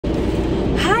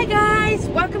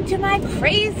to my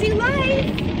crazy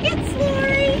life. It's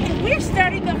Lori, and we're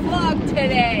starting the vlog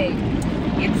today.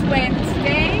 It's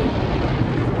Wednesday,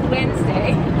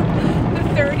 the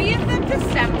 30th of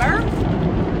December.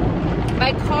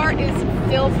 My car is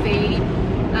filthy.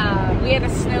 We had a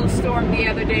snowstorm the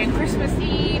other day on Christmas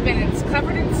Eve, and it's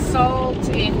covered in salt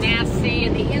and nasty,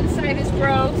 and the inside is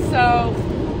gross, so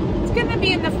it's gonna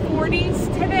be in the 40s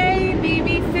today,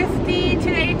 maybe 50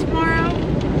 today, tomorrow.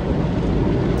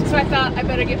 So I thought I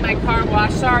better get my car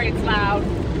washed. Sorry, it's loud.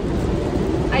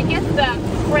 I get the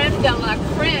creme de la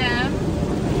creme.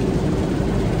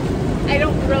 I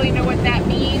don't really know what that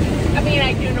means. I mean,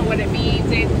 I do know what it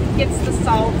means. It gets the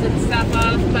salt and stuff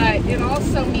off, but it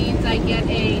also means I get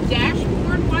a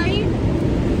dashboard wipe,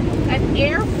 an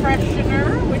air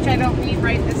freshener, which I don't need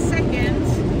right this second,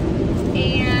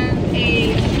 and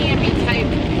a chamois type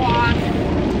cloth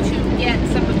to get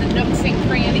some of the nooks and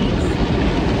crannies.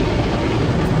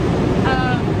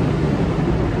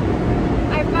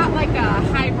 I've got like a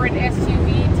hybrid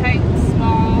SUV type,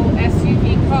 small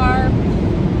SUV car,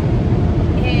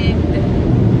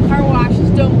 and car washes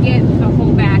don't get the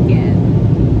whole back end.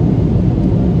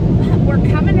 But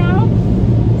we're coming out.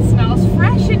 It smells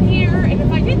fresh in here, and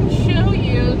if I didn't show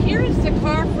you, here's the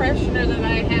car freshener that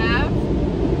I have.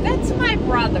 That's my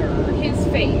brother, his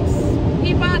face.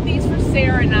 He bought these for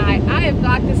Sarah and I. I have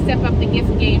got to step up the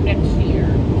gift game next year.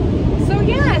 So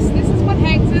yes, this is what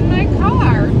hangs in my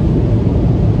car.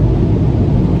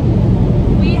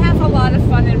 We have a lot of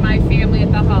fun in my family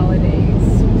at the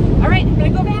holidays. All right, I'm gonna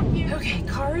go vacuum. Okay,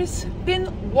 car has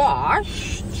been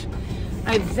washed.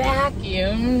 I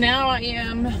vacuumed. Now I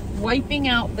am wiping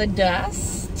out the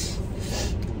dust.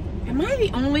 Am I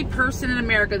the only person in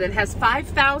America that has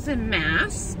 5,000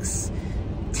 masks,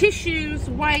 tissues,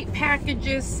 white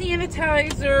packages,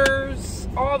 sanitizers,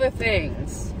 all the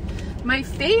things? My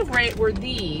favorite were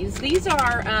these. These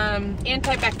are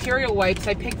antibacterial wipes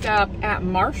I picked up at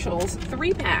Marshall's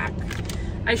 3-pack.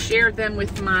 I shared them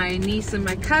with my niece and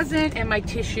my cousin, and my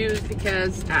tissues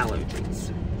because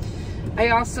allergies. I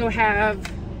also have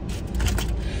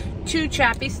 2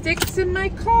 chappy sticks in my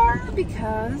car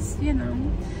because, you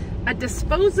know, a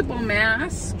disposable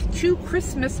mask, 2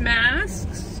 Christmas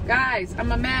masks. Guys,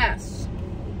 I'm a mess.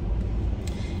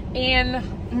 And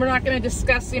we're not going to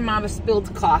discuss the amount of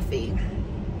spilled coffee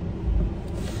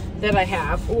that I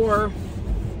have, or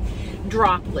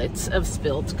droplets of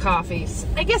spilled coffees.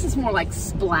 I guess it's more like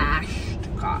splashed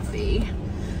coffee.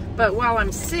 But while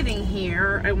I'm sitting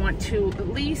here, I want to at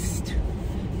least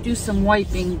do some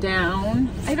wiping down.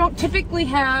 I don't typically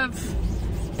have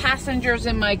passengers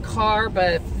in my car,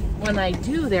 but when I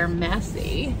do, they're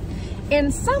messy.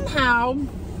 And somehow,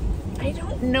 I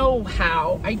don't know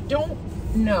how, I don't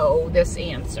know this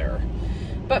answer,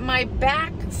 but my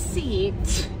back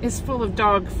seat is full of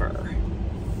dog fur.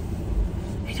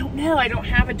 I don't know, I don't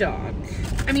have a dog.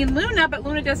 I mean, Luna, but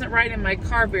Luna doesn't ride in my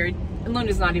car very, and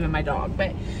Luna's not even my dog,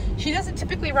 but she doesn't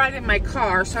typically ride in my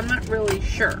car, so I'm not really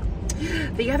sure.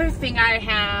 The other thing I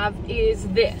have is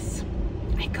this.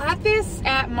 I got this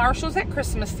at Marshall's at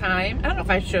Christmas time. I don't know if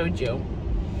I showed you.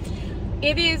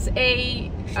 It is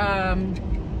a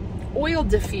oil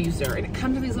diffuser, and it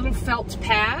comes with these little felt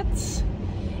pads,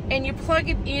 and you plug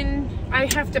it in. I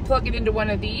have to plug it into one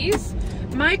of these.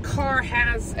 My car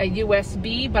has a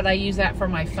USB, but I use that for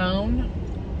my phone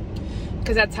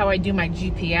because that's how I do my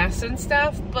GPS and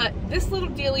stuff. But this little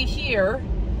dealie here,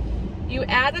 you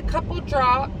add a couple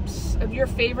drops of your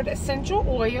favorite essential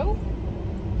oil.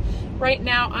 Right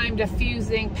now I'm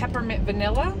diffusing peppermint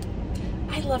vanilla.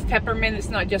 I love peppermint. It's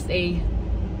not just a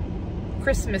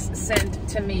Christmas scent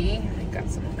to me. I got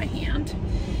some on my hand.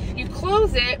 You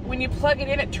close it, when you plug it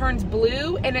in, it turns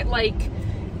blue, and it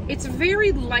it's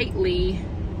very lightly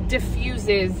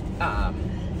diffuses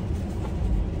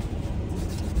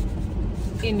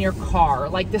in your car.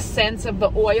 Like the sense of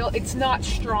the oil, it's not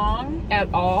strong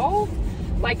at all.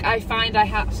 Like I find I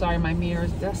have, sorry, my mirror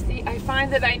is dusty. I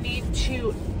find that I need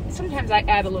to, sometimes I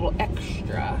add a little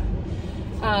extra.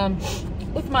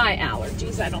 With my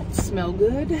allergies, I don't smell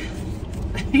good.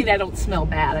 I mean, I don't smell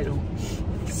bad. I don't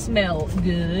smell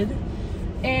good.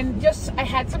 And just, I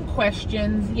had some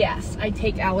questions. Yes, I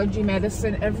take allergy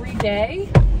medicine every day.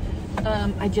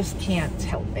 I just can't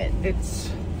help it.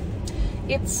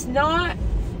 It's not,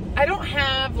 I don't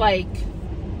have like,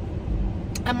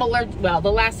 I'm allergic, well,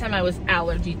 the last time I was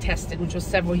allergy tested, which was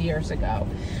several years ago.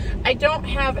 I don't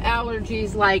have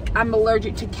allergies like I'm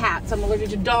allergic to cats, I'm allergic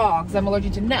to dogs, I'm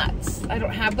allergic to nuts. I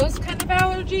don't have those kind of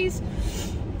allergies.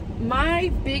 My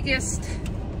biggest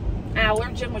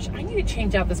allergen, which I need to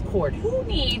change out this cord. Who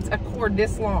needs a cord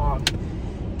this long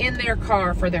in their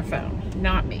car for their phone?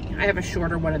 not me. I have a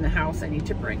shorter one in the house I need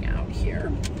to bring out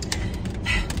here.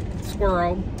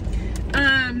 Squirrel.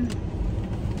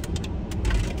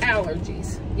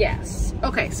 Allergies. Yes.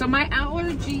 Okay, so my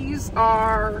allergies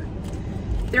are,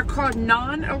 they're called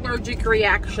non-allergic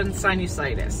reaction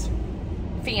sinusitis.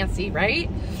 Fancy, right?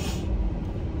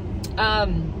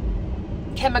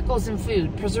 Chemicals in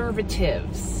food,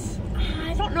 preservatives.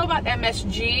 I don't know about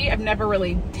MSG. I've never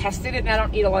really tested it, and I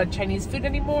don't eat a lot of Chinese food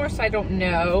anymore, so I don't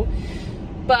know.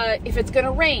 But if it's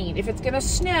gonna rain, if it's gonna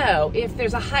snow, if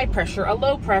there's a high pressure, a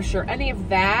low pressure, any of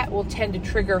that will tend to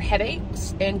trigger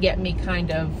headaches and get me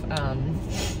kind of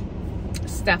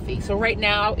stuffy. So right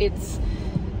now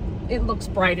it looks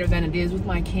brighter than it is with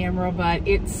my camera, but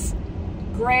it's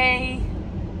gray,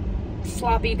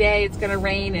 sloppy day. It's gonna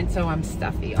rain, and so I'm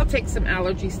stuffy. I'll take some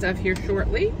allergy stuff here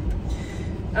shortly,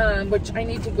 which I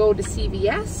need to go to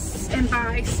CVS and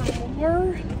buy some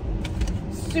more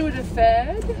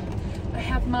Sudafed. I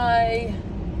have my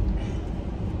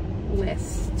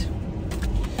list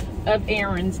of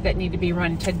errands that need to be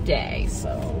run today.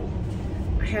 So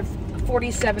I have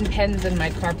 47 pens in my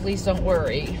car. Please don't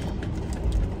worry.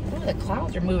 Oh, the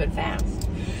clouds are moving fast.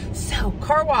 So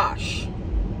car wash.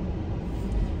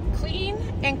 Clean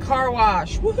and car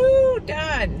wash. Woohoo,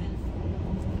 done.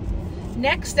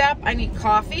 Next up, I need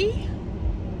coffee.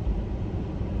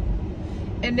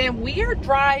 And then we are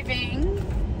driving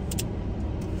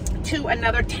to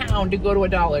another town to go to a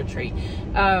Dollar Tree.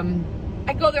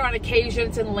 I go there on occasion.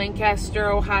 It's in Lancaster,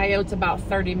 Ohio. It's about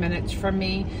 30 minutes from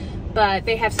me, but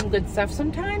they have some good stuff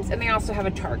sometimes, and they also have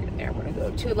a Target there. We're gonna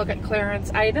go to look at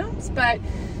clearance items, but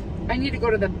I need to go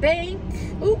to the bank.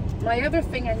 Ooh, my other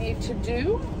thing I need to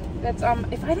do, that's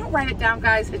if I don't write it down,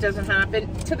 guys, it doesn't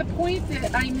happen, to the point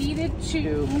that I needed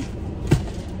to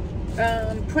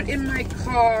put in my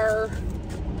car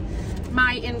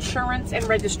my insurance and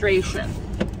registration.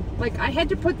 Like, I had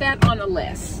to put that on a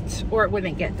list or it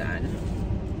wouldn't get done.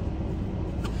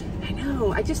 I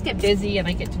know, I just get busy and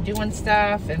I get to doing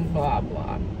stuff and blah,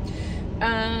 blah.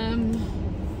 And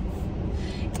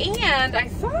I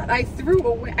thought I threw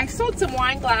away, I sold some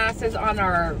wine glasses on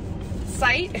our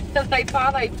site and I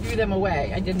thought I threw them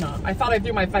away. I did not. I thought I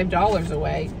threw my $5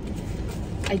 away.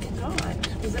 I did not.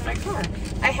 It was in my car.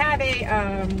 I had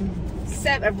a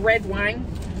set of red wine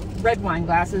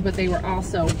glasses, but they were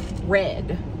also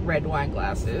red wine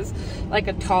glasses, like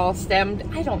a tall stemmed.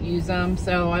 I don't use them,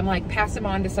 so I'm like, pass them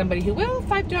on to somebody who will.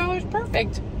 $5,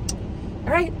 perfect.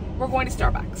 All right, we're going to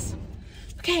Starbucks.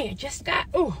 Okay, I just got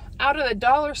out of the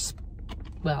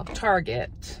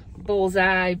Target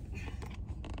bullseye.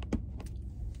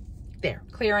 There,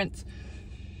 clearance.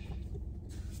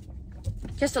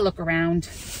 Just to look around.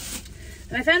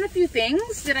 And I found a few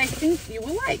things that I think you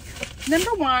will like.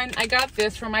 Number one, I got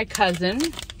this from my cousin.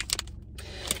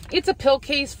 It's a pill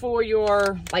case for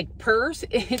your, like, purse.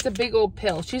 It's a big old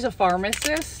pill. She's a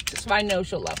pharmacist, so I know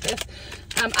she'll love this.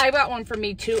 I got one for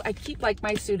me, too. I keep, like,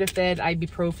 my Sudafed,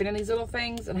 ibuprofen, and these little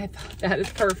things, and I thought that is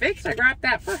perfect. So I grabbed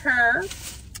that for her.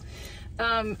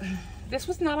 This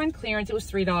was not on clearance. It was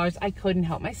 $3. I couldn't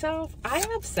help myself. I'm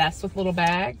obsessed with little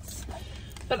bags,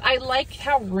 but I like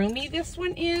how roomy this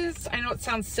one is. I know it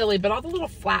sounds silly, but all the little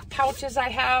flat pouches I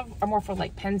have are more for,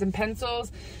 like, pens and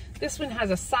pencils. This one has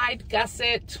a side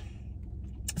gusset,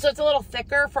 so it's a little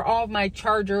thicker for all of my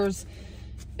chargers,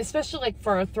 especially like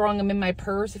for throwing them in my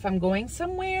purse if I'm going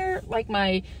somewhere, like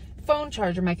my phone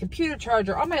charger, my computer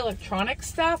charger, all my electronic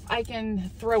stuff I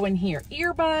can throw in here.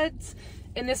 Earbuds,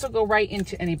 and this will go right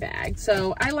into any bag.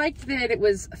 So I liked that it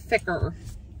was thicker.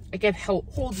 Like, it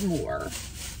holds more.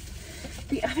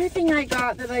 The other thing I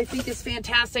got that I think is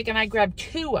fantastic, and I grabbed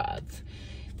 2 of,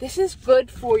 this is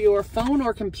good for your phone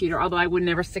or computer, although I would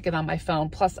never stick it on my phone.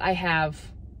 Plus, I have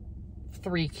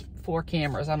 4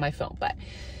 cameras on my phone. But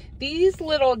these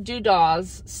little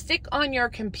doodahs stick on your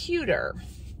computer,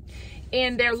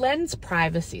 and they're lens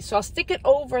privacy. So I'll stick it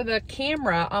over the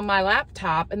camera on my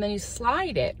laptop, and then you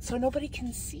slide it so nobody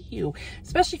can see you.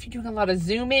 Especially if you're doing a lot of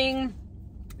zooming.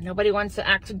 Nobody wants to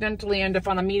accidentally end up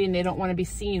on a meeting they don't want to be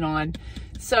seen on.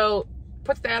 So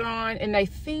put that on, and I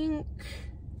think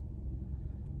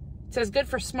it says good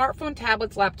for smartphone,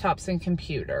 tablets, laptops, and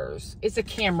computers. It's a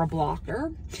camera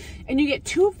blocker, and you get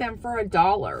 2 of them for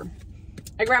 $1.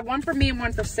 I grabbed one for me and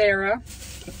one for Sarah.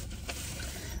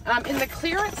 In the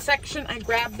clearance section, I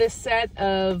grabbed this set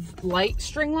of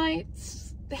string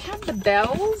lights. They have the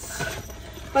bells,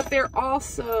 but they're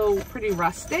also pretty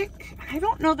rustic. I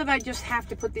don't know that I just have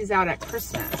to put these out at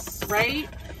Christmas, right?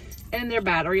 And they're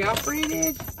battery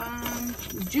operated.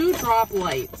 Dewdrop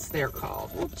lights, they're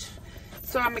called.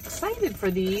 So I'm excited for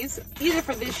these, either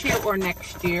for this year or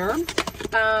next year.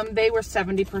 They were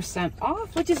 70%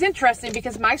 off, which is interesting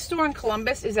because my store in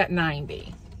Columbus is at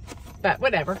 90, but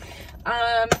whatever.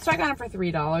 So I got them for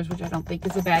 $3, which I don't think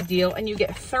is a bad deal. And you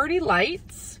get 30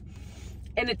 lights,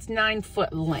 and it's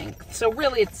 9-foot length. So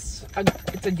really it's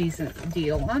a decent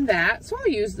deal on that. So I'll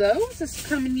use those this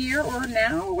coming year or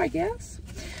now, I guess.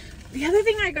 The other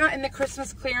thing I got in the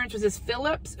Christmas clearance was this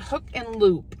Phillips hook and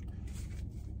loop.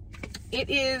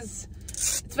 It's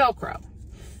Velcro.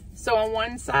 So on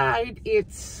one side,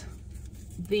 it's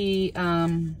the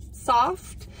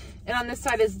soft, and on this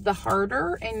side is the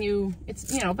harder, and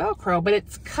it's, you know, Velcro, but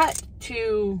it's cut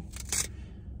to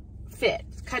fit,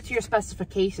 cut to your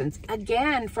specifications.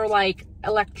 Again, for like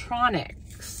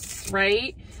electronics,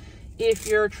 right? If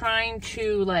you're trying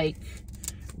to like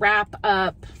wrap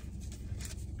up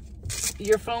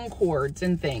your phone cords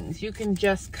and things, you can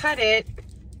just cut it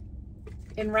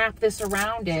and wrap this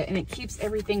around it, and it keeps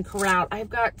everything corralled. I've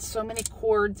got so many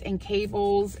cords and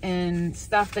cables and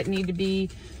stuff that need to be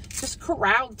just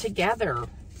corralled together.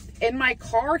 In my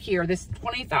car here, this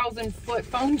 20,000-foot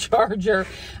phone charger,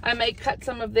 I may cut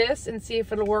some of this and see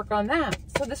if it'll work on that.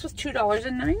 So this was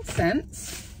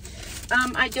 $2.09.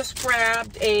 I just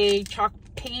grabbed a chalk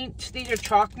paint. These are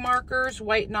chalk markers,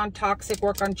 white, non-toxic,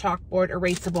 work on chalkboard,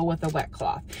 erasable with a wet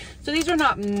cloth. So these are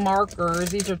not markers,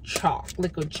 these are chalk,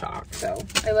 liquid chalk. So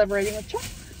I love writing with chalk.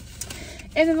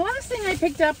 And then the last thing I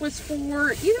picked up was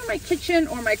for either my kitchen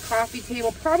or my coffee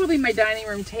table, probably my dining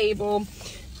room table.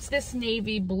 It's this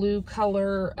navy blue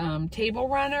color table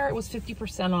runner. It was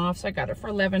 50% off, so I got it for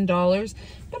 $11.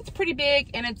 But it's pretty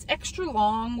big and it's extra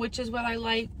long, which is what I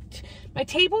liked. My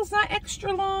table's not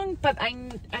extra long, but I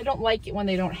don't like it when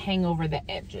they don't hang over the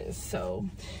edges. So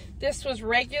this was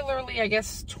regularly, I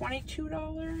guess,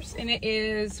 $22, and it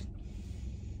is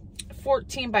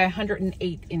 14 by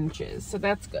 108 inches. So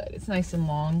that's good. It's nice and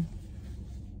long,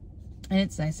 and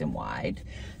it's nice and wide.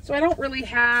 So I don't really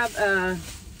have an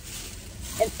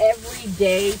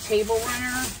everyday table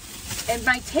runner. And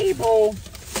my table,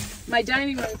 my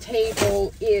dining room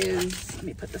table is, let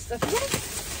me put this stuff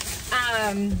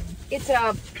away. It's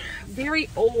a very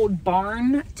old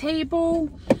barn table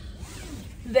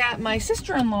that my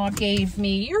sister-in-law gave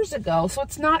me years ago. So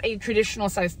it's not a traditional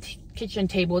sized kitchen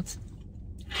table.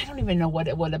 I don't even know what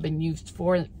it would have been used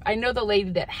for. I know the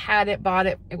lady that had it bought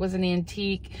it. It was an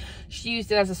antique. She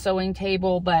used it as a sewing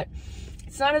table, but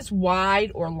it's not as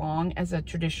wide or long as a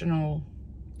traditional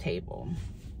table,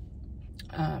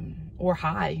 or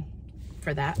high,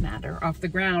 for that matter, off the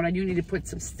ground. I do need to put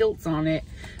some stilts on it.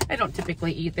 I don't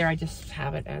typically eat there. I just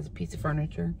have it as a piece of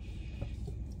furniture.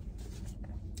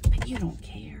 But you don't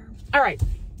care. All right,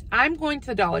 I'm going to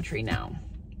the Dollar Tree now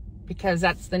because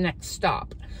that's the next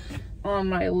stop on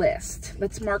my list.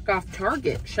 Let's mark off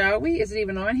Target, shall we? Is it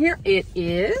even on here? It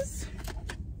is.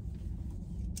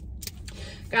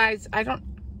 Guys, I don't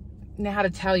know how to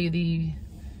tell you the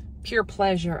pure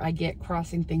pleasure I get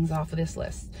crossing things off of this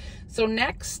list. So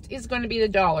next is going to be the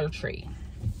Dollar Tree.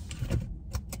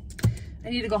 I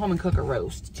need to go home and cook a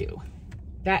roast too.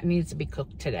 That needs to be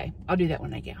cooked today. I'll do that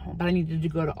when I get home, but I needed to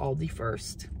go to Aldi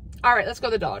first. All right, let's go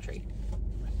to the Dollar Tree.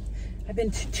 I've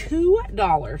been to 2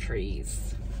 Dollar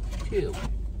Trees. 2.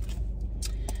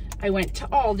 I went to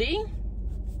Aldi.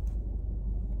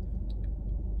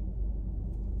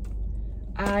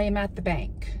 I am at the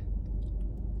bank.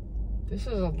 This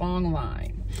is a long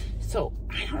line. So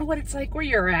I don't know what it's like where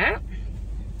you're at,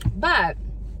 but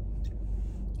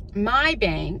my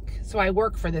bank, so I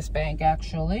work for this bank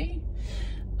actually,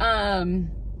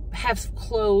 have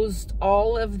closed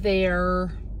all of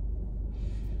their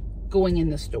going in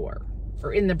the store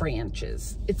or in the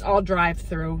branches. It's all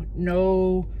drive-through,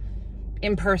 no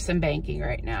in-person banking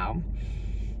right now.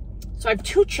 So I have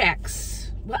 2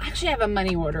 checks. Well, actually I have a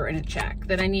money order and a check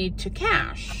that I need to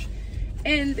cash.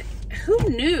 And who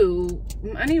knew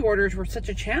money orders were such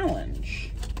a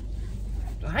challenge?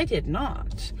 I did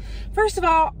not. First of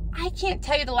all, I can't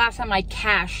tell you the last time I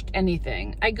cashed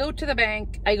anything. I go to the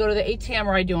bank, I go to the ATM,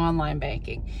 or I do online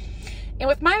banking. And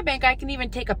with my bank, I can even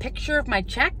take a picture of my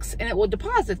checks and it will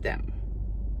deposit them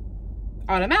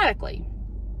automatically.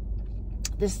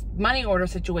 This money order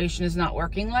situation is not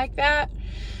working like that.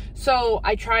 So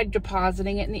I tried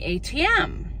depositing it in the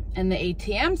ATM, and the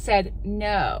ATM said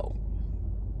no.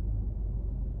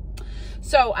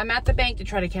 So I'm at the bank to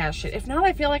try to cash it. If not,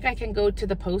 I feel like I can go to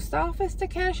the post office to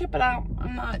cash it, but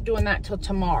I'm not doing that till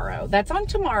tomorrow. That's on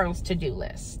tomorrow's to-do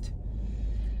list.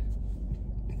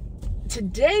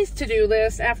 Today's to-do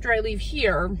list, after I leave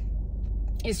here,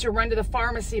 is to run to the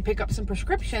pharmacy, pick up some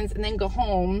prescriptions, and then go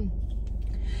home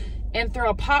and throw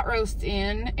a pot roast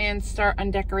in and start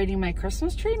undecorating my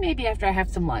Christmas tree, maybe after I have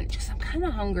some lunch, because I'm kind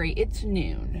of hungry. It's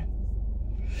noon.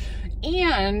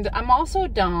 And I'm also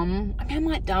dumb. I mean, I'm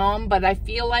not dumb, but I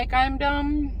feel like I'm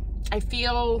dumb. I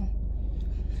feel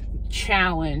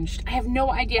challenged. I have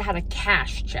no idea how to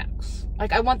cash checks.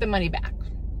 Like, I want the money back.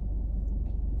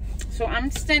 So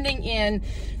I'm sending in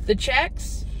the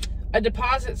checks, a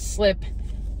deposit slip,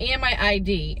 and my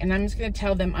ID, and I'm just going to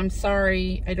tell them, I'm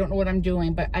sorry, I don't know what I'm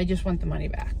doing, but I just want the money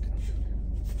back.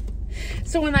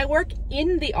 So when I work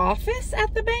in the office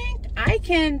at the bank, I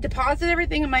can deposit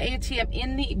everything in my ATM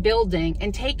in the building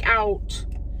and take out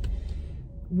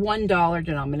 $1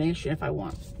 denomination if I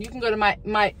want. You can go to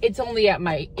my it's only at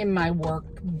in my work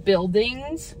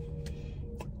buildings,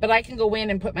 but I can go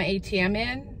in and put my ATM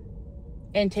in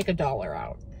and take $1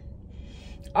 out.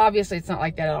 Obviously, it's not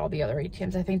like that at all the other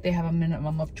ATMs. I think they have a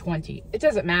minimum of 20. It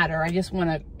doesn't matter. I just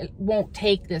it won't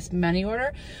take this money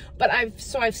order. But I've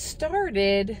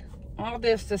started all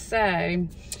this to say,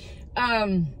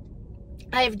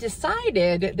 I've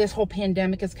decided, this whole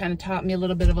pandemic has kind of taught me a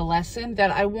little bit of a lesson,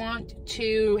 that I want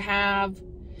to have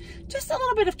just a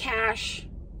little bit of cash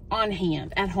on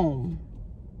hand at home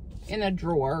in a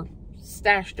drawer,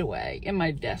 stashed away in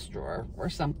my desk drawer or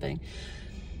something.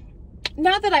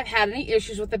 Not that I've had any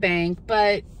issues with the bank,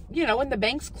 but, you know, when the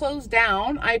bank's closed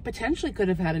down, I potentially could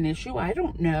have had an issue. I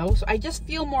don't know. So I just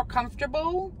feel more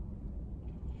comfortable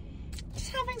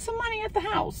just having some money at the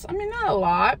house. I mean, not a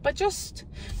lot, but just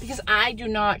because I do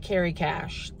not carry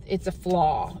cash. It's a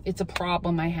flaw. It's a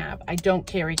problem I have. I don't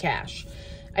carry cash.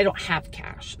 I don't have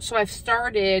cash. So I've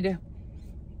started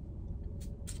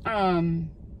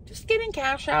just getting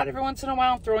cash out every once in a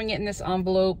while, throwing it in this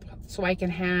envelope so I can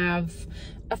have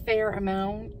a fair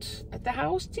amount at the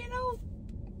house, you know,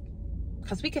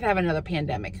 because we could have another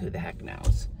pandemic. Who the heck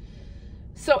knows?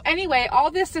 So anyway,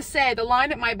 all this to say, the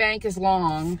line at my bank is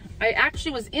long. I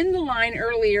actually was in the line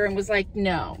earlier and was like,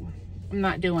 no, I'm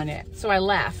not doing it. So I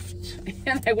left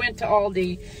and I went to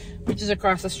Aldi, which is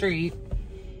across the street,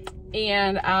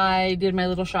 and I did my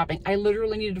little shopping. I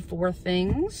literally needed 4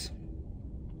 things,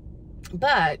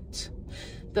 but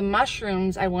the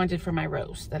mushrooms I wanted for my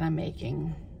roast that I'm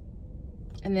making.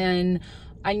 And then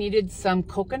I needed some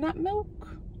coconut milk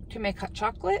to make hot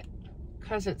chocolate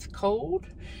because it's cold.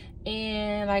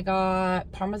 And I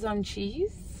got Parmesan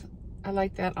cheese. I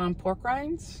like that on pork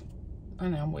rinds. I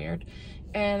know, I'm weird.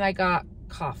 And I got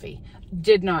coffee.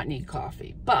 Did not need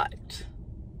coffee, but,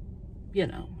 you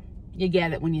know, you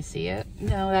get it when you see it.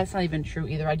 No, that's not even true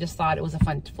either. I just thought it was a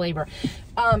fun flavor.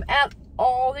 At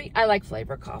Aldi, I like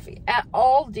flavor coffee. At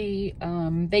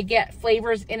Aldi, they get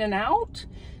flavors in and out.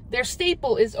 Their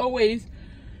staple is always,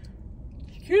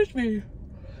 excuse me,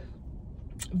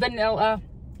 vanilla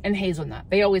and hazelnut.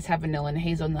 They always have vanilla and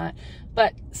hazelnut,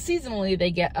 but seasonally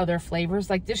they get other flavors.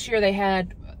 Like this year they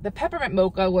had the peppermint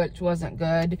mocha, which wasn't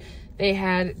good. They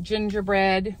had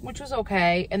gingerbread, which was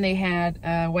okay. And they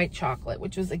had white chocolate,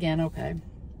 which was, again, okay.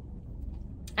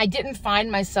 I didn't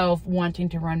find myself wanting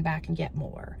to run back and get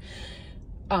more.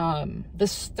 The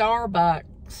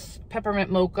Starbucks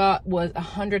peppermint mocha was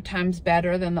 100 times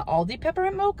better than the Aldi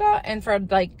peppermint mocha, and for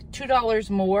like $2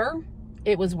 more,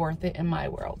 it was worth it in my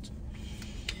world.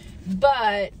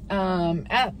 But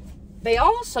they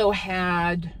also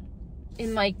had,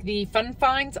 in like the Fun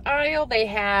Finds aisle, they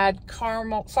had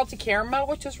caramel, salty caramel,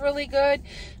 which is really good.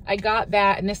 I got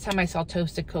that, and this time I saw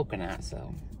toasted coconut.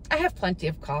 So I have plenty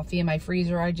of coffee in my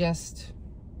freezer. I just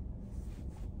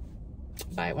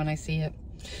buy it when I see it.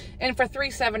 And for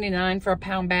 $3.79 for a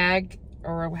pound bag,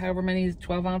 or however many,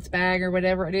 12-ounce bag or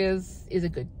whatever it is a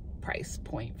good price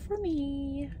point for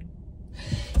me.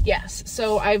 Yes,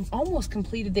 so I've almost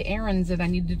completed the errands that I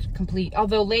needed to complete.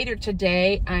 Although later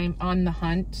today, I'm on the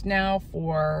hunt now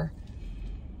for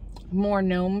more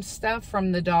gnome stuff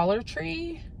from the Dollar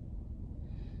Tree.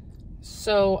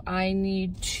 So I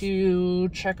need to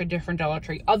check a different Dollar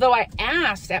Tree. Although I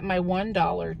asked at my one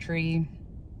Dollar Tree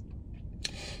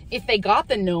if they got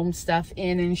the gnome stuff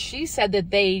in, and she said that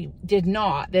they did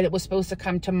not, that it was supposed to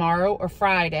come tomorrow or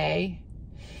Friday.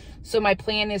 So my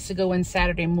plan is to go in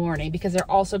Saturday morning, because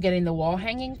they're also getting the wall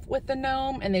hanging with the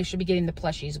gnome, and they should be getting the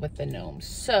plushies with the gnome.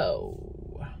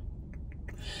 So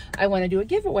I want to do a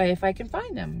giveaway if I can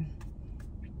find them.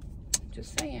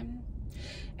 Just saying.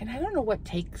 And I don't know what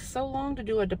takes so long to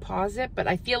do a deposit, but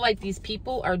I feel like these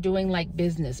people are doing like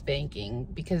business banking,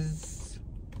 because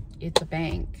it's a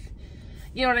bank.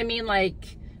 You know what I mean?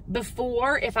 Like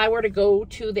before, if I were to go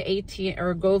to the ATM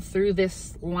or go through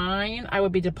this line, I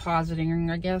would be depositing,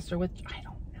 I guess, or what? I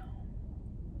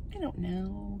don't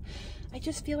know. I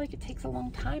just feel like it takes a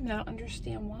long time and I don't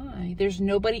understand why. There's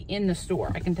nobody in the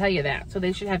store, I can tell you that. So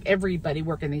they should have everybody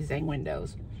working these dang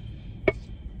windows.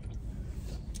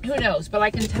 Who knows? But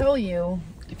I can tell you,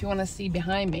 if you want to see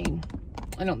behind me,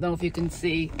 I don't know if you can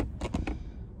see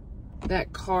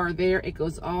that car there. It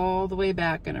goes all the way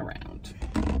back and around.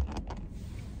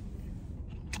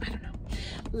 I don't know.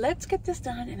 Let's get this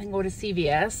done and then go to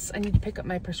CVS. I need to pick up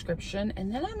my prescription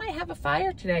and then I might have a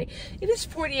fire today. It is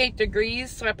 48 degrees,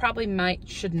 so I probably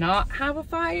should not have a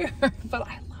fire, but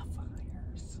I love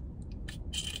fires.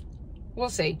 We'll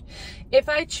see. If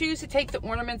I choose to take the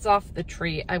ornaments off the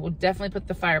tree, I will definitely put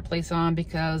the fireplace on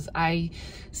because I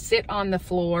sit on the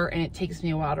floor and it takes me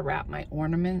a while to wrap my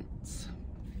ornaments.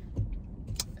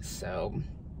 So,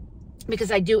 because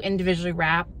I do individually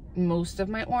wrap most of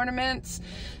my ornaments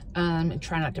and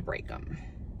try not to break them.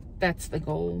 That's the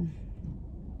goal.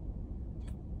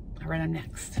 All right, I'm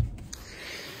next.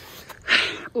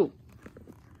 Ooh.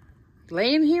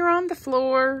 Laying here on the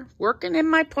floor, working in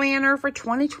my planner for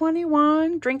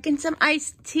 2021, drinking some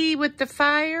iced tea with the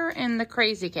fire and the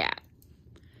crazy cat.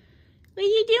 What are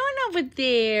you doing over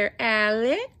there,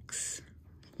 Alex?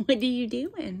 What are you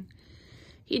doing?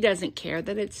 He doesn't care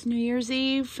that it's New Year's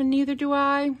Eve, and neither do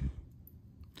I.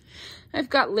 I've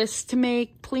got lists to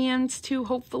make, plans to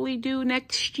hopefully do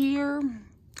next year.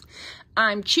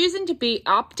 I'm choosing to be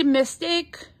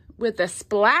optimistic with a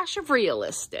splash of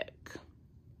realistic.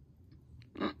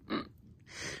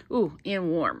 Ooh,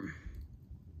 and warm.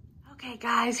 Okay,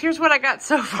 guys, here's what I got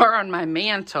so far on my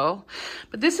mantle.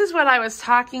 But this is what I was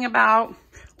talking about,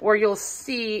 or you'll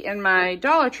see in my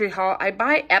Dollar Tree haul. I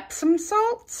buy Epsom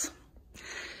salts,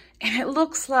 and it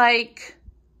looks like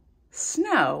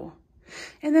snow.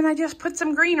 And then I just put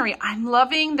some greenery. I'm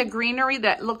loving the greenery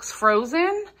that looks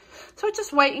frozen. So it's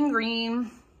just white and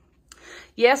green.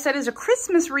 Yes, that is a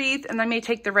Christmas wreath, and I may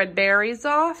take the red berries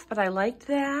off, but I liked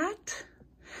that.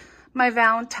 My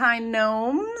Valentine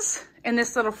gnomes in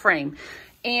this little frame.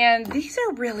 And these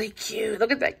are really cute.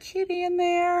 Look at that kitty in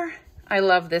there. I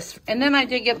love this. And then I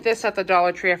did get this at the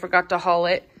Dollar Tree. I forgot to haul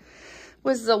it.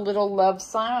 Was the little love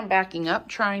sign. I'm backing up,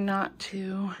 trying not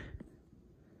to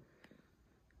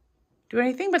do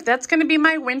anything, but that's going to be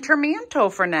my winter mantle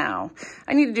for now.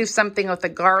 I need to do something with the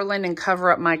garland and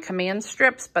cover up my command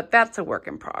strips, but that's a work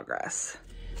in progress.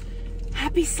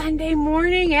 Happy Sunday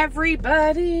morning,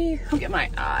 everybody. Look at my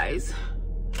eyes.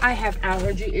 I have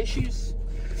allergy issues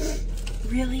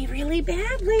really, really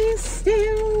badly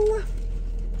still.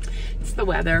 It's the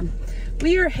weather.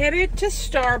 We are headed to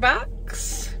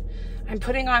Starbucks. I'm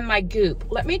putting on my goop.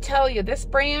 Let me tell you, this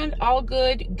brand, All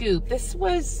Good Goop. This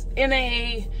was in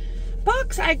a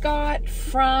box I got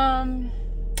from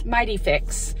Mighty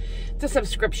Fix. It's a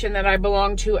subscription that I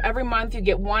belong to. Every month you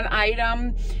get one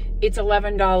item. It's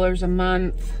 $11 a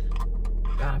month.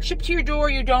 Shipped to your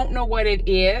door. You don't know what it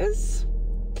is.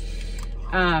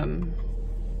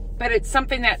 But it's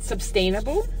something that's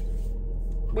sustainable,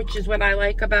 which is what I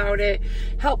like about it.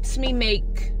 Helps me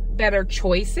make better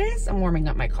choices. I'm warming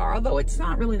up my car, although it's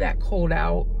not really that cold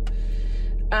out.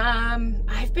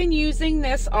 I've been using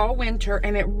this all winter,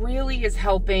 and it really is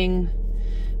helping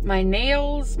my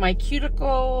nails, my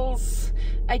cuticles.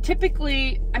 I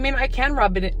can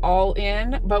rub it all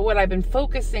in, but what I've been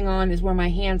focusing on is where my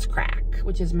hands crack,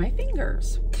 which is my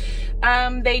fingers.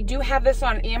 They do have this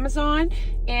on Amazon,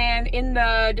 and in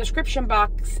the description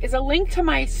box is a link to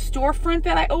my storefront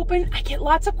that I opened. I get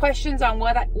lots of questions on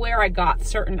where I got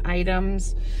certain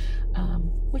items,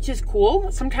 which is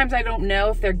cool. Sometimes I don't know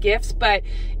if they're gifts, but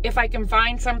if I can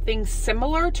find something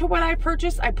similar to what I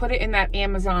purchased, I put it in that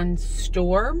Amazon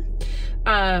store.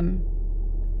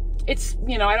 It's,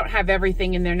 I don't have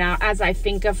everything in there now. As I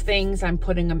think of things, I'm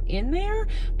putting them in there,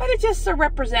 but it's just a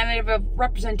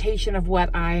representation of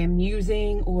what I am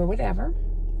using or whatever.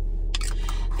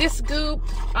 This goop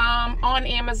on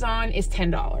Amazon is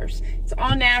 $10. It's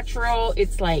all natural.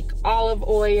 It's like olive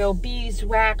oil,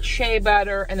 beeswax, shea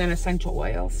butter, and then essential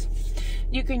oils.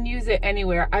 You can use it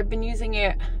anywhere. I've been using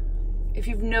it, if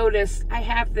you've noticed, I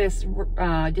have this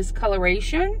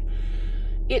discoloration.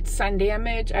 It's sun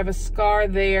damage. I have a scar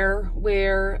there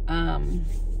where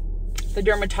the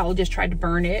dermatologist tried to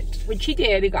burn it, which he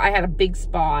did. I had a big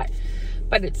spot,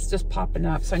 but it's just popping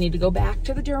up. So I need to go back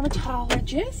to the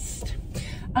dermatologist.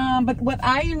 But what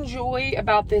I enjoy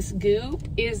about this goop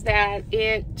is that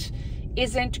it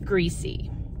isn't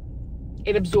greasy.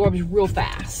 It absorbs real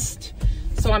fast.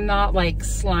 So I'm not like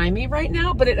slimy right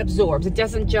now, but it absorbs. It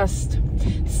doesn't just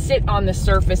sit on the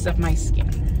surface of my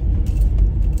skin.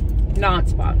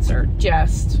 Non-sponsored,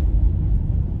 just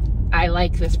I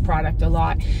like this product a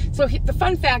lot. So the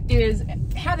fun fact is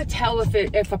how to tell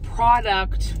if a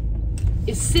product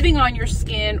is sitting on your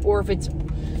skin or if it's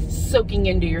soaking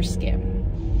into your skin.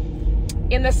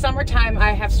 In the summertime,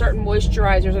 I have certain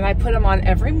moisturizers and I put them on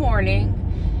every morning.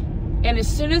 And as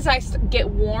soon as I get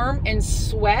warm and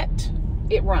sweat,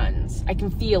 it runs. I can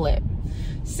feel it.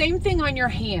 Same thing on your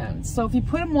hands. So if you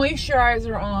put a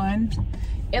moisturizer on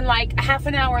and like half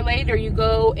an hour later you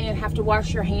go and have to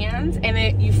wash your hands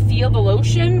and you feel the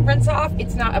lotion rinse off,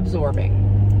 it's not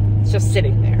absorbing. It's just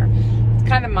sitting there. It's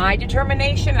kind of my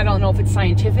determination. I don't know if it's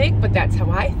scientific, but that's how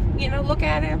I, look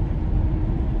at it.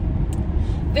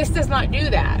 This does not do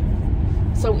that.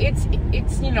 So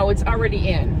it's already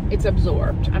in. It's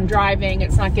absorbed. I'm driving.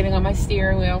 It's not getting on my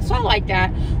steering wheel. So I like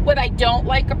that. What I don't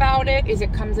like about it is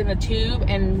it comes in a tube,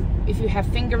 and if you have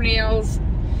fingernails,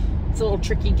 it's a little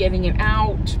tricky getting it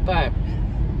out, but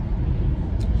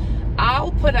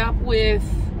I'll put up with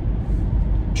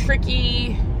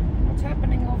tricky. What's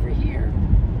happening over here?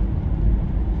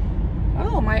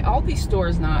 Oh, my Aldi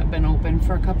store's not been open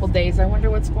for a couple days. I wonder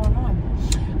what's going on.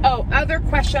 Oh, other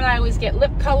question I always get,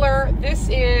 lip color. This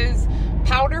is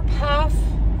Powder Puff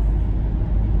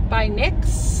by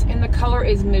NYX, and the color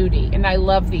is Moody, and I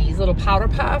love these little powder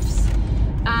puffs.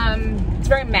 It's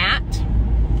very matte,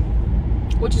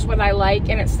 which is what I like,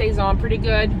 and it stays on pretty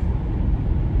good,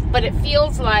 but it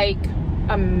feels like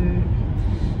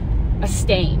a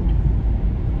stain,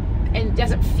 and it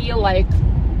doesn't feel like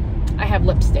I have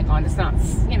lipstick on. It's not,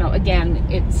 again,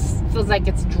 it feels like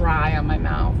it's dry on my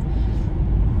mouth.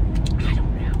 I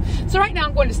don't know. So right now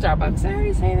I'm going to Starbucks. Did I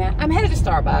already say that? I'm headed to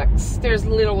Starbucks. There's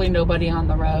literally nobody on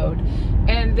the road.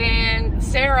 And then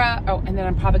Sarah, and then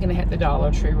I'm probably going to hit the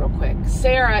Dollar Tree real quick.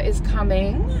 Sarah is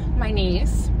coming, my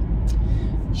niece.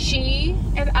 She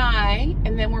and I,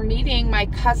 and then we're meeting my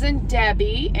cousin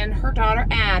Debbie and her daughter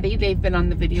Addie. They've been on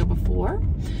the video before.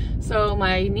 So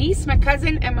my niece, my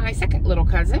cousin, and my second little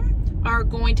cousin are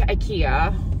going to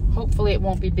Ikea. Hopefully it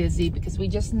won't be busy because we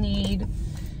just need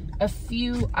a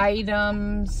few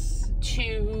items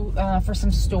for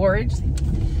some storage.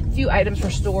 A few items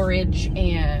for storage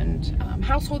and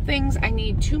household things. I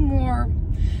need 2 more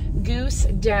goose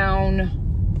down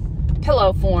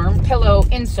pillow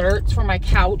inserts for my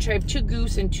couch. I have 2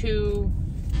 goose and 2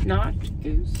 not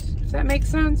goose, if that makes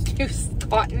sense. 2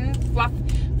 cotton fluff,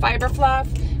 fiber fluff.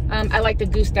 I like the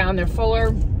goose down. They're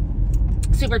fuller.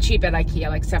 Super cheap at Ikea,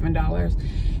 like $7.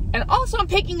 And also I'm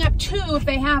picking up 2, if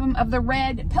they have them, of the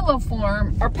red pillow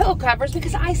covers,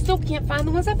 because I still can't find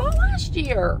the ones I bought last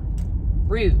year.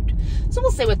 Rude. So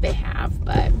we'll see what they have,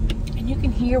 and you can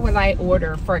hear what I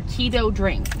order for a keto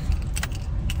drink.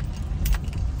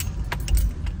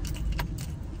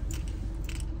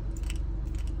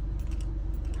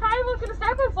 Hi, welcome to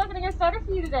Starbucks. What can I get started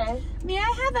for you today? May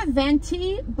I have a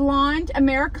venti blonde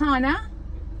Americana?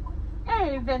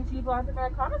 Hey, venti blonde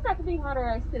Americana. That could be hot or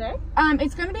ice today.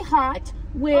 It's going to be hot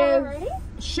with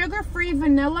sugar-free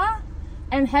vanilla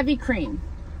and heavy cream.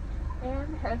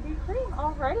 And heavy cream.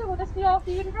 Alrighty, will this be all for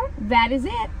you today? That is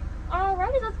it.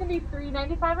 Alrighty, that's going to be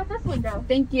 $3.95 at this window.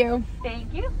 Thank you.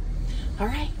 Thank you. All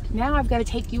right, now I've got to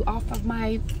take you off of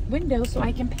my window so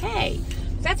I can pay.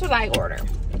 That's what I order.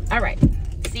 All right,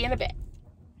 see you in a bit.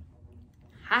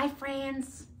 Hi,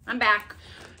 friends. I'm back.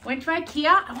 Went to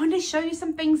Ikea. I wanted to show you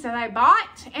some things that I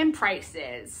bought and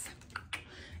prices.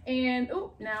 And,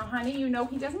 oh, now, honey,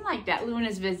 he doesn't like that.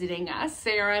 Luna's visiting us.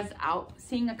 Sarah's out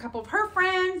seeing a couple of her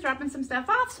friends, dropping some stuff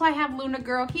off. So I have Luna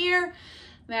girl here.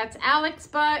 That's Alex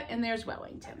Butt, and there's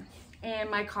Wellington.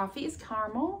 And my coffee is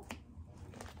caramel.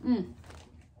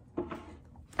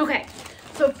 Okay,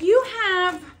 so if you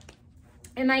have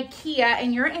an Ikea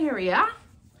in your area,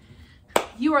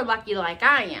 you are lucky like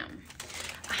I am.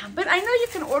 But I know you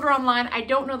can order online. I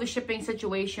don't know the shipping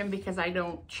situation because I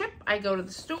don't ship. I go to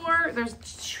the store.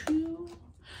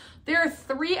 There are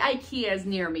 3 Ikeas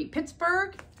near me.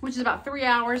 Pittsburgh, which is about 3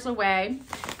 hours away.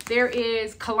 There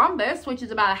is Columbus, which is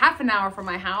about a half an hour from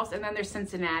my house. And then there's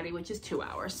Cincinnati, which is 2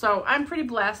 hours. So I'm pretty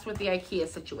blessed with the Ikea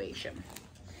situation.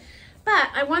 But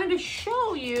I wanted to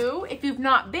show you, if you've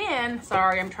not been,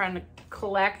 sorry, I'm trying to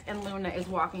collect and Luna is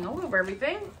walking all over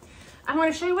everything. I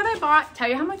want to show you what I bought, tell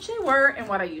you how much they were, and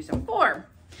what I use them for.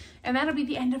 And that'll be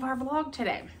the end of our vlog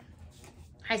today.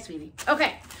 Hi, sweetie.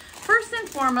 Okay, first and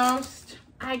foremost,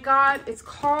 it's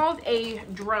called a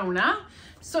Drona.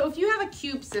 So if you have a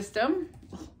cube system,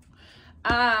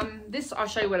 I'll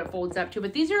show you what it folds up to,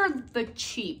 but these are the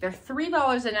cheap. They're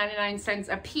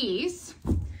 $3.99 a piece,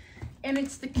 and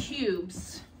it's the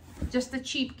cubes, just the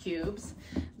cheap cubes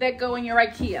that go in your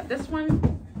Ikea. This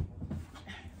one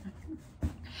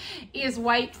is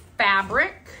white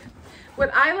fabric.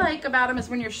 What I like about them is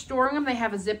when you're storing them, they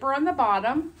have a zipper on the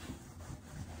bottom.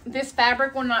 This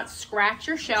fabric will not scratch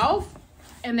your shelf.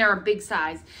 and they're a big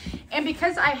size. And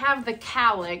because I have the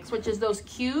calyx, which is those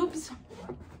cubes,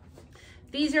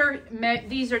 these are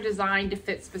designed to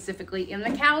fit specifically in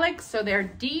the calyx, so they're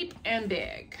deep and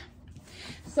big.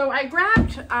 So I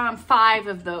grabbed 5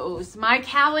 of those. My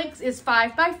calyx is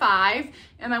 5 by 5,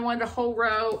 and I wanted a whole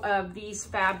row of these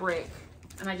fabric,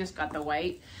 and I just got the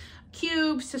white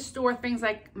cubes to store things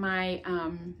like my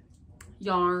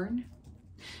yarn.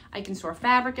 I can store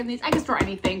fabric in these. I can store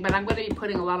anything, but I'm going to be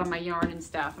putting a lot of my yarn and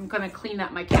stuff. I'm going to clean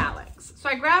up my calyx. So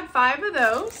I grabbed 5 of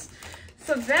those.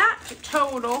 So that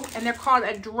total, and they're called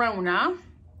a drona,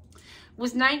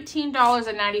 was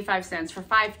 $19.95 for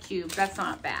 5 cubes. That's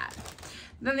not bad.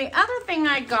 Then the other thing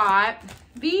I got,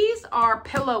 these are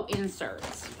pillow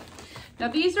inserts. Now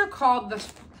these are called the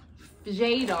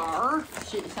Jadar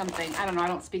something. I don't know, I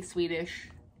don't speak Swedish.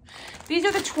 These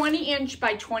are the 20-inch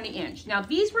by 20-inch. Now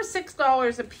these were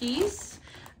 $6 a piece.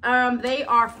 They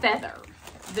are feather.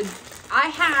 I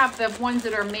have the ones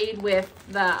that are made with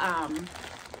the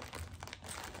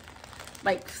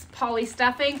like poly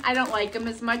stuffing. I don't like them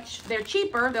as much. They're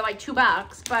cheaper. They're like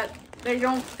 $2, but they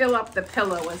don't fill up the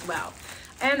pillow as well.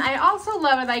 And I also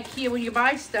love at Ikea when you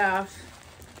buy stuff,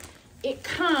 it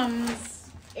comes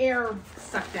air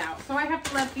sucked out. So I have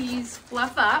to let these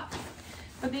fluff up.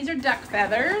 But these are duck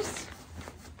feathers.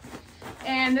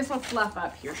 And this will fluff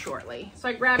up here shortly. So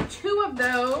I grabbed 2 of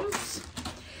those.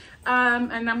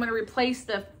 And I'm going to replace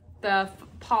the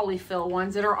polyfill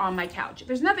ones that are on my couch.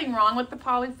 There's nothing wrong with the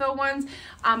polyfill ones.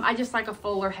 I just like a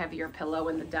fuller, heavier pillow,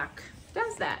 and the duck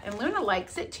does that. And Luna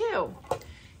likes it too.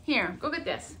 Here, go get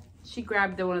this. She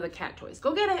grabbed one of the cat toys.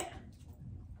 Go get it.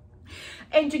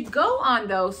 And to go on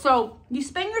those, so you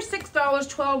spend your $6,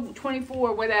 $12,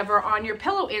 $24, whatever on your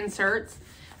pillow inserts.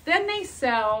 Then they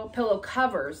sell pillow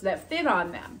covers that fit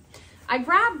on them. I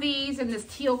grabbed these in this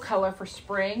teal color for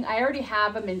spring. I already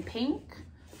have them in pink.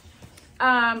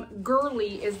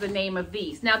 Girly is the name of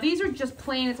these. Now these are just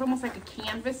plain, it's almost like a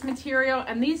canvas material,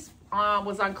 and these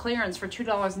was on clearance for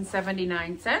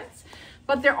 $2.79,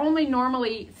 but they're only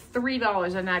normally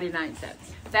 $3.99.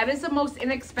 That is the most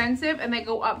inexpensive, and they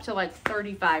go up to like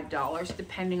 $35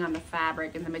 depending on the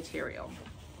fabric and the material.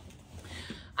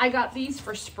 I got these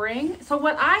for spring. So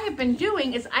what I have been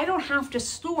doing is I don't have to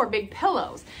store big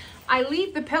pillows. I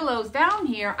leave the pillows down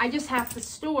here. I just have to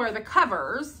store the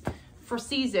covers for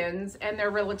seasons, and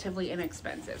they're relatively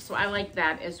inexpensive. So I like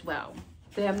that as well.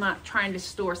 I'm not trying to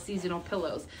store seasonal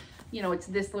pillows. You know, it's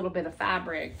this little bit of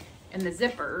fabric and the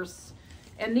zippers.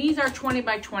 And these are 20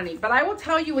 by 20. But I will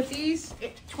tell you with these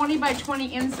 20 by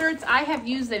 20 inserts, I have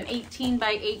used an 18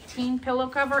 by 18 pillow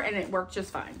cover, and it worked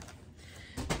just fine.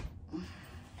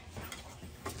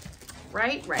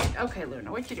 Right? Okay,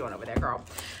 Luna, what you doing over there, girl?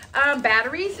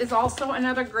 Batteries is also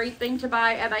another great thing to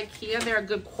buy at Ikea. They're a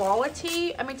good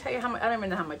quality. Let me tell you how much. I don't even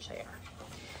know how much they are.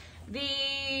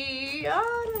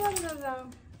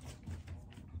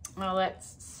 Well,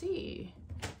 let's see.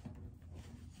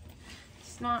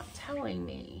 It's not telling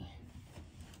me.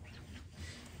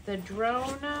 The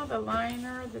drona, the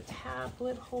liner, the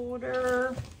tablet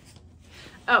holder.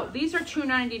 Oh, these are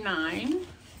 $2.99.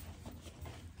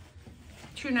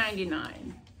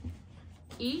 $2.99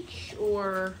 each,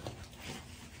 or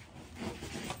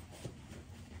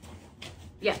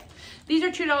yeah, these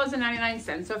are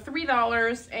 $2.99, so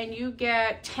 $3, and you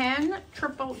get 10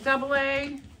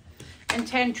 AA and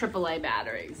 10 AAA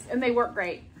batteries, and they work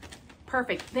great.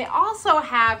 Perfect. They also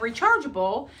have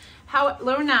rechargeable.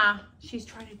 Luna, she's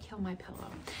trying to kill my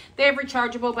pillow. They have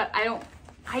rechargeable, but I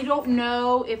don't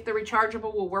know if the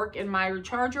rechargeable will work in my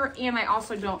recharger, and I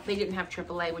also they didn't have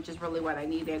AAA, which is really what I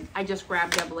needed. I just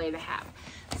grabbed AA to have.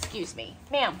 Excuse me.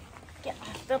 Ma'am, get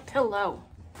off the pillow.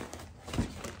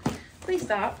 Please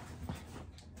stop.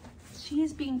 She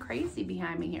is being crazy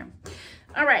behind me here.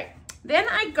 All right. Then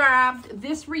I grabbed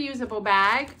this reusable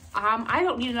bag. I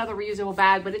don't need another reusable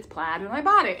bag, but it's plaid, and I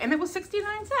bought it, and it was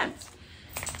 69 cents.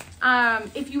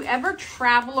 If you ever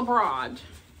travel abroad,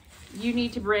 you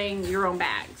need to bring your own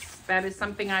bags. That is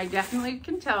something I definitely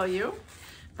can tell you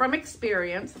from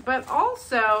experience, but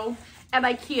also at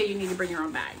Ikea, you need to bring your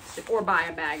own bags or buy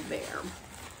a bag there.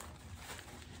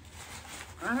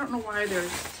 I don't know why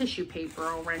there's tissue paper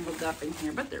all wrangled up in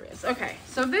here, but there is. Okay,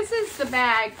 so this is the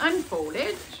bag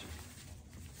unfolded,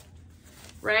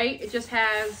 right? It just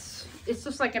has, it's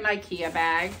just like an Ikea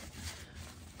bag,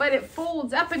 but it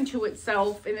folds up into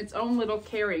itself in its own little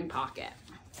carrying pocket.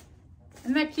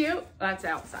 Isn't that cute? That's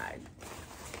outside.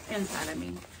 Inside, I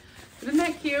mean. But isn't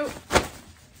that cute?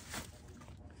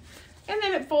 And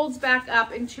then it folds back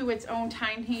up into its own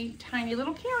tiny, tiny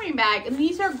little carrying bag. And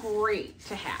these are great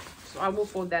to have. So I will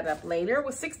fold that up later. It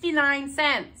was 69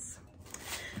 cents.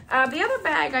 The other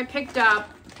bag I picked up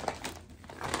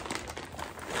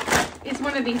is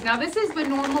one of these. Now this is the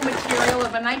normal material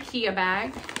of an Ikea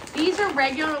bag. These are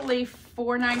regularly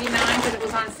 $4.99, but it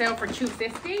was on sale for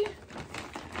 $2.50.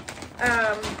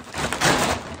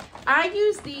 I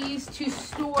use these to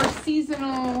store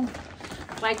seasonal,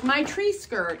 like my tree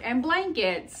skirt and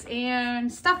blankets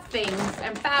and stuffed things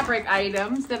and fabric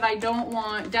items that I don't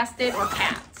want dusted or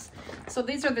cats. So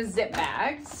these are the zip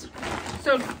bags.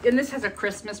 So, and this has a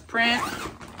Christmas print.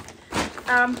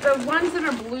 The ones that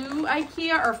are blue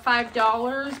Ikea are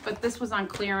 $5, but this was on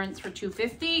clearance for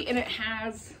 $2.50, and it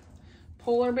has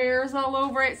polar bears all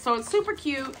over it. So it's super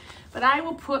cute, but I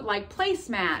will put like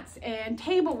placemats and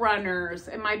table runners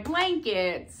and my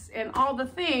blankets and all the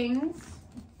things.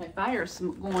 My fire's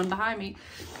going behind me.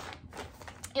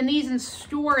 And these, and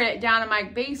store it down in my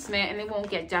basement, and it won't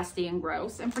get dusty and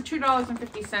gross. And for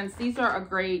 $2.50, these are a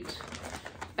great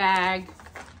bag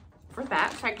for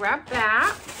that. So I grabbed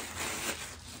that.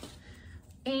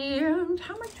 And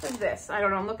how much was this? I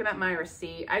don't know. I'm looking at my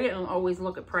receipt. I didn't always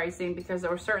look at pricing because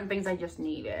there were certain things I just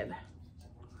needed.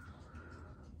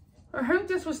 I think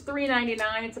this was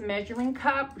 $3.99. It's a measuring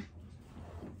cup.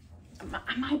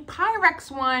 My Pyrex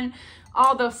one,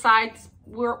 all those sides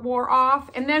wore off.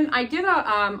 And then I did a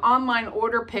online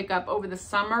order pickup over the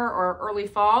summer or early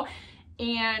fall.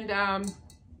 And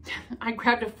I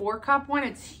grabbed a 4-cup one.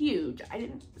 It's huge.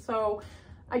 I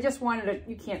just wanted it.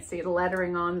 You can't see the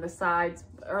lettering on the sides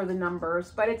or the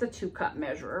numbers, but it's a 2-cup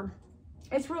measure.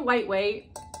 It's real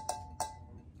lightweight.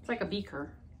 It's like a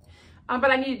beaker. But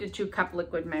I needed a 2-cup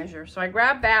liquid measure. So I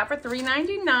grabbed that for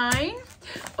 $3.99.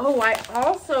 Oh, I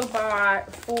also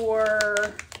bought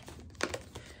for,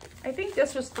 I think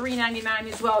this was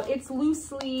 $3.99 as well. It's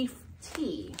loose leaf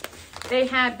tea. They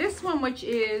had this one, which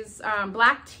is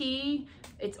black tea.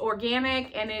 It's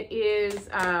organic, and it is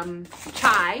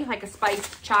chai, like a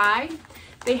spiced chai.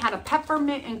 They had a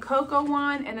peppermint and cocoa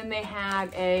one, and then they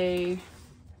had a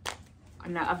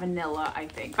vanilla, I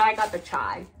think. But I got the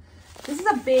chai. This is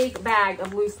a big bag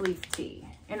of loose leaf tea,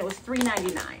 and it was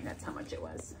 $3.99. That's how much it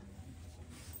was.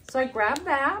 So I grabbed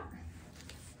that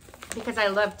because I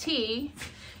love tea,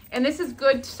 and this is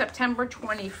good September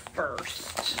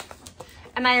 21st.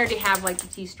 And I already have like the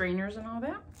tea strainers and all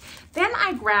that. Then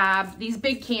I grabbed these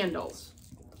big candles.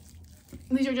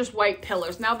 These are just white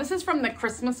pillars. Now this is from the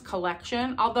Christmas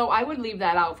collection, although I would leave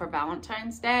that out for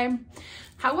Valentine's Day.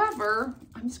 However,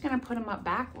 I'm just gonna put them up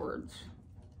backwards.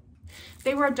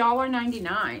 They were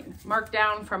 $1.99, marked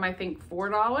down from I think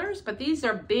 $4, but these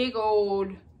are big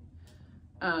old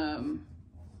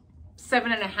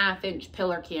 7.5-inch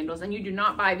pillar candles, and you do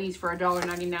not buy these for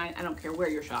 $1.99. I don't care where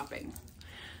you're shopping.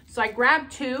 So I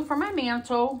grabbed 2 for my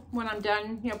mantle when I'm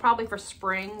done, you know, probably for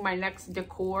spring, my next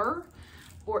decor,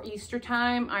 or Easter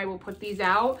time, I will put these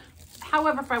out.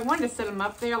 However, if I wanted to set them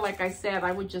up there, like I said,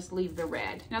 I would just leave the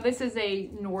red. Now this is a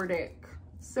Nordic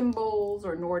symbols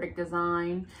or Nordic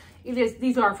design.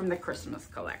 These are from the Christmas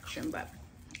collection, but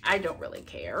I don't really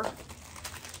care.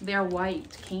 They're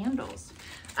white candles.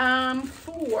 I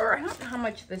don't know how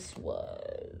much this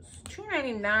was.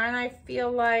 $2.99, I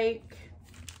feel like.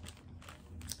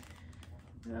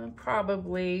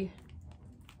 Probably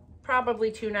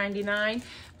 $2.99,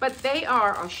 but they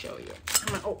are, I'll show you.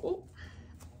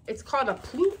 It's called a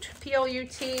Plute,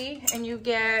 P-L-U-T, and you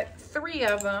get 3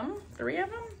 of them, 3 of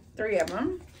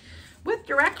them, with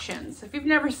directions. If you've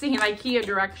never seen Ikea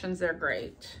directions, they're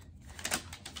great.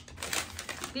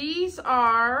 These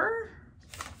are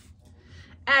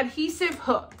adhesive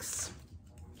hooks.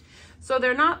 So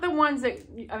they're not the ones that,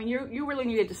 I mean, you really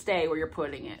needed to stay where you're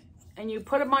putting it. And you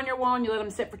put them on your wall and you let them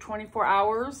sit for 24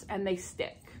 hours and they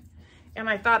stick. And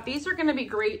I thought these are gonna be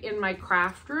great in my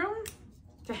craft room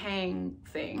to hang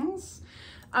things.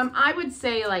 I would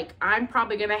say like, I'm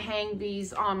probably gonna hang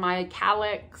these on my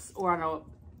calyx or on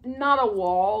not a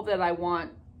wall that I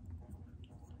want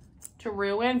to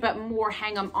ruin, but more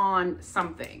hang them on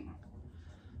something.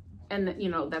 And you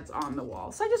know, that's on the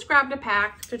wall. So I just grabbed a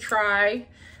pack to try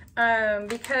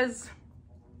because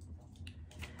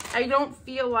I don't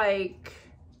feel like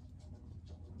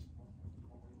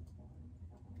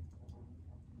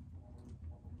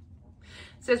it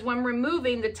says when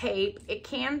removing the tape, it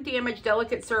can damage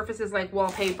delicate surfaces like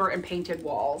wallpaper and painted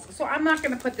walls. So I'm not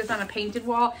going to put this on a painted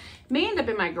wall. It may end up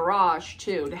in my garage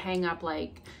too to hang up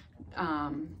like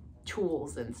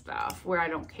tools and stuff where I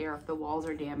don't care if the walls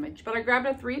are damaged. But I grabbed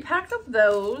a 3-pack of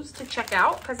those to check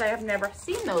out because I have never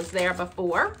seen those there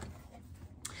before.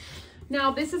 Now,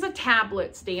 this is a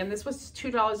tablet stand. This was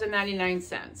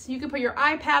 $2.99. You can put your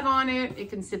iPad on it. It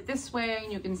can sit this way,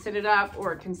 and you can sit it up,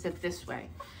 or it can sit this way.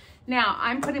 Now,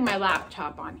 I'm putting my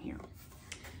laptop on here.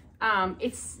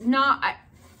 It's not,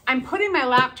 I'm putting my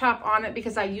laptop on it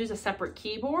because I use a separate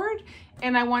keyboard,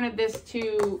 and I wanted this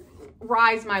to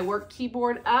rise my work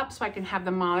keyboard up so I can have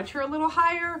the monitor a little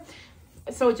higher.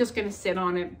 So it's just gonna sit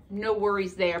on it, no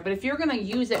worries there. But if you're gonna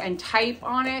use it and type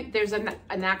on it, there's an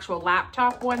actual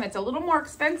laptop one that's a little more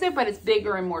expensive, but it's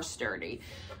bigger and more sturdy.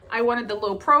 I wanted the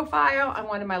low profile. I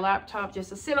wanted my laptop just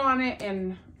to sit on it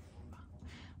and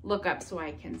look up so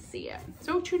I can see it.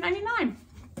 So $2.99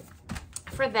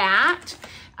 for that.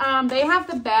 They have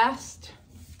the best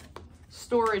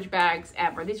storage bags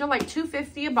ever. These are like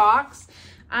 $2.50 a box.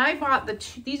 I bought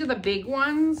these are the big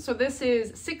ones. So this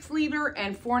is 6 liter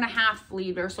and 4.5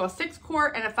 liter. So a 6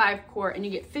 quart and a 5 quart, and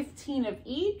you get 15 of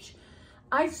each.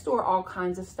 I store all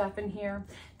kinds of stuff in here.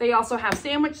 They also have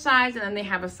sandwich size, and then they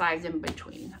have a size in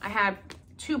between. I have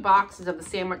 2 boxes of the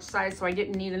sandwich size, so I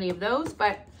didn't need any of those,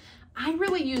 but I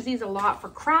really use these a lot for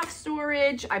craft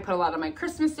storage. I put a lot of my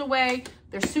Christmas away.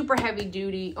 They're super heavy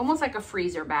duty, almost like a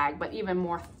freezer bag, but even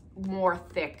more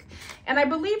thick. And I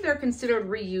believe they're considered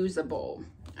reusable,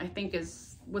 I think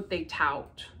is what they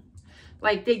tout.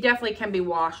 Like, they definitely can be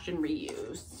washed and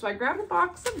reused. So I grabbed a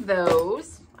box of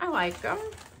those. I like them.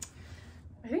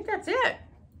 I think that's it.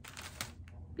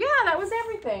 Yeah, that was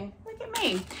everything. Look at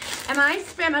me. And I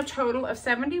spent a total of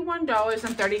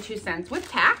 $71.32 with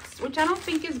tax, which I don't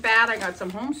think is bad. I got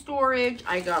some home storage.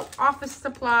 I got office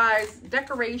supplies,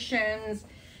 decorations,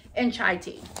 and chai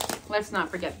tea. Let's not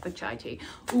forget the chai tea.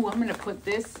 Ooh, I'm gonna put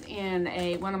this in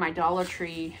one of my Dollar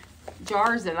Tree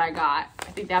jars that I got.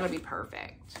 I think that'll be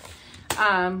perfect.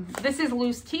 This is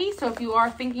loose tea, so if you are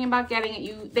thinking about getting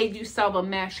it, they do sell the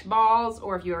mesh balls,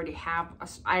 or if you already have,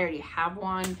 I already have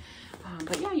one.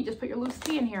 But yeah, you just put your loose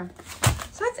tea in here.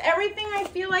 So that's everything I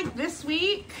feel like this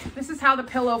week. This is how the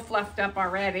pillow fluffed up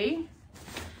already.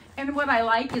 And what I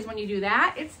like is when you do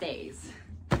that, it stays.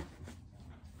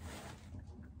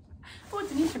 Oh,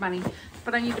 it's an Easter bunny.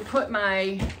 But I need to put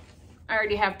I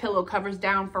already have pillow covers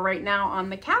down for right now on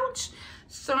the couch.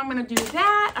 So I'm gonna do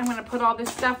that. I'm gonna put all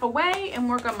this stuff away and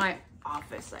work on my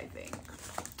office, I think.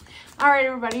 All right,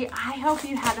 everybody, I hope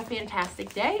you had a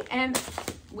fantastic day and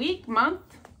week.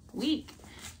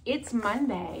 It's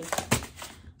Monday.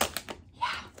 Yeah.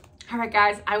 All right,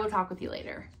 guys, I will talk with you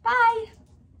later. Bye.